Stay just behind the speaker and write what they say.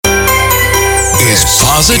is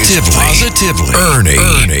Positively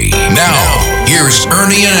Ernie. Now, here's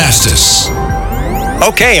Ernie Anastas.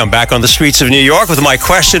 Okay, I'm back on the streets of New York with my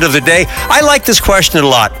question of the day. I like this question a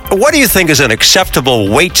lot. What do you think is an acceptable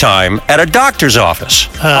wait time at a doctor's office?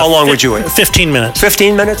 How long would you wait? 15 minutes.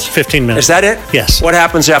 15 minutes? 15 minutes. Is that it? Yes. What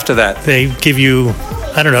happens after that? They give you,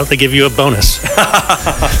 they give you a bonus.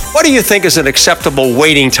 What do you think is an acceptable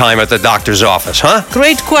waiting time at the doctor's office, huh?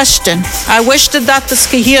 Great question. I wish the doctors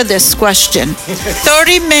could hear this question.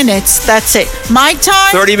 30 minutes, that's it. My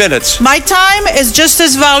time? 30 minutes. My time is just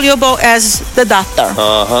as valuable as the doctor.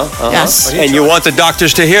 Yes. And you want the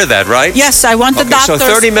doctors to hear that, right? Yes, I want the doctors. So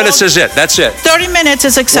 30 minutes is it. That's it. 30 minutes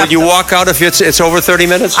is Would acceptable. you walk out if it's over 30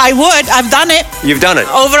 minutes? I would. I've done it. You've done it.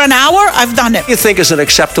 Over an hour, I've done it. What do you think is an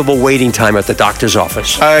acceptable waiting time at the doctor's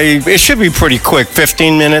office? It should be pretty quick,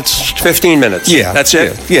 15 minutes. 15 minutes. Yeah. That's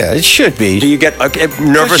it? Yeah, it should be. Do you get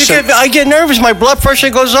nervous? I get nervous. My blood pressure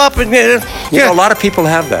goes up. And, You know, a lot of people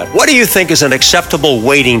have that. What do you think is an acceptable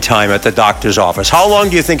waiting time at the doctor's office? How long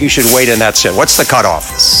do you think you should wait and that's it? What's the cutoff?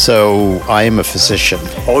 So I am a physician.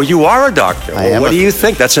 Oh, you are a doctor. I am what do you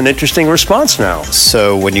think? That's an interesting response now.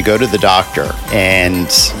 So when you go to the doctor and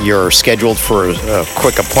you're scheduled for a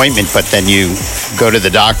quick appointment, but then you go to the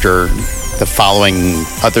doctor, the following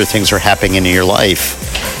other things are happening in your life.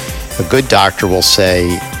 A good doctor will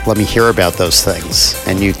say, let me hear about those things.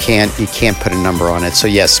 And you can't put a number on it. So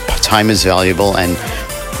yes, time is valuable, and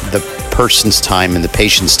the person's time and the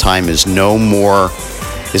patient's time is no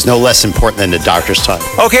less important than the doctor's time.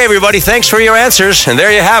 Okay, everybody, thanks for your answers. And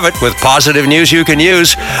there you have it, with positive news you can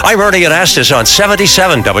use. I'm Ernie Anastas on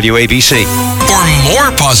 77 WABC. For more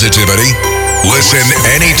positivity, listen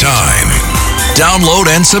anytime. Download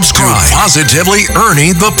and subscribe to Positively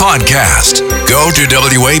Ernie the podcast. Go to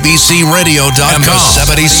WABCRadio.com and the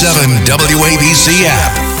 77 WABC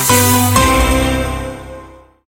app.